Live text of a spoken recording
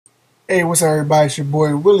Hey, what's up, everybody? It's your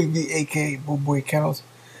boy Willie V, aka Boy Kennels.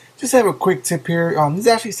 Just have a quick tip here. This is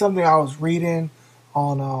actually something I was reading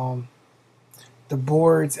on the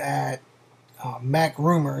boards at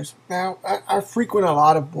macrumors. Now, I frequent a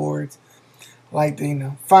lot of boards. I like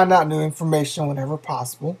to find out new information whenever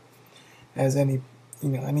possible, as any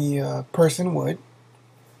person would.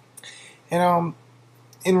 And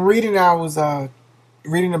in reading, I was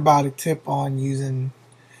reading about a tip on using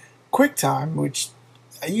QuickTime, which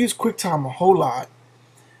I use QuickTime a whole lot.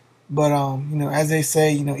 But as they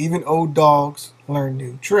say, even old dogs learn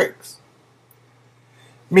new tricks.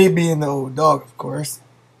 Me being the old dog, of course.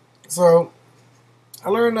 So I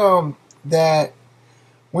learned that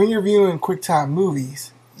when you're viewing QuickTime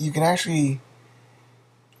movies, you can actually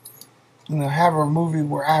have a movie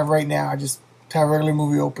where I have right now. I just have a regular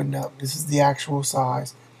movie opened up. This is the actual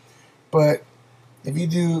size. But if you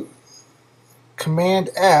do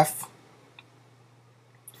Command F,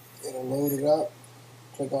 it'll load it up.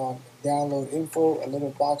 Click on download info, a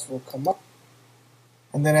little box will come up,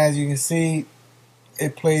 and then as you can see,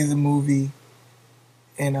 it plays the movie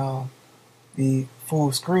in the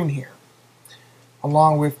full screen here,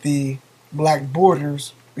 along with the black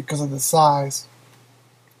borders because of the size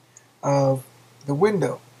of the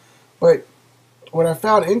window. But what I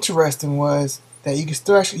found interesting was that you can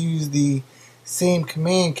still actually use the same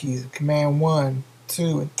command keys, command 1,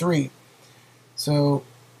 2, and 3. So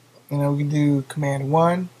we can do command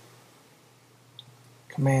 1,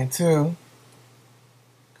 command 2,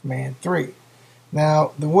 command 3.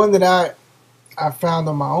 Now, the one that I found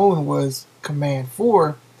on my own was command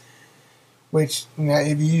 4, which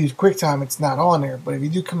if you use QuickTime, it's not on there. But if you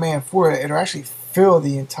do command 4, it'll actually fill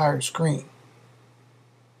the entire screen.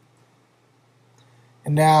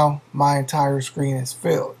 And now my entire screen is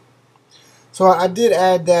filled. So I did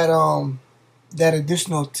add that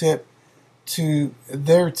additional tip to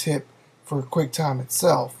their tip for QuickTime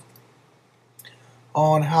itself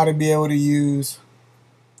on how to be able to use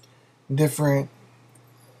different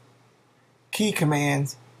key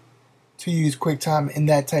commands to use QuickTime in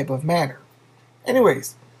that type of manner.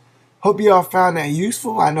 Anyways, hope you all found that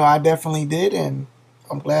useful. I know I definitely did, and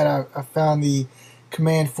I'm glad I found the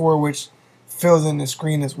command 4, which fills in the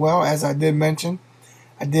screen as well. As I did mention,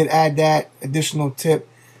 I did add that additional tip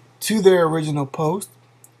to their original post,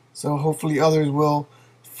 so hopefully others will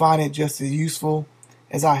find it just as useful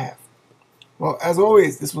as I have. Well, as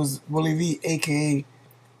always, this was Willie V, aka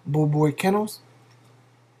Boy Kennels,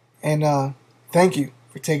 and thank you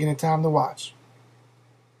for taking the time to watch.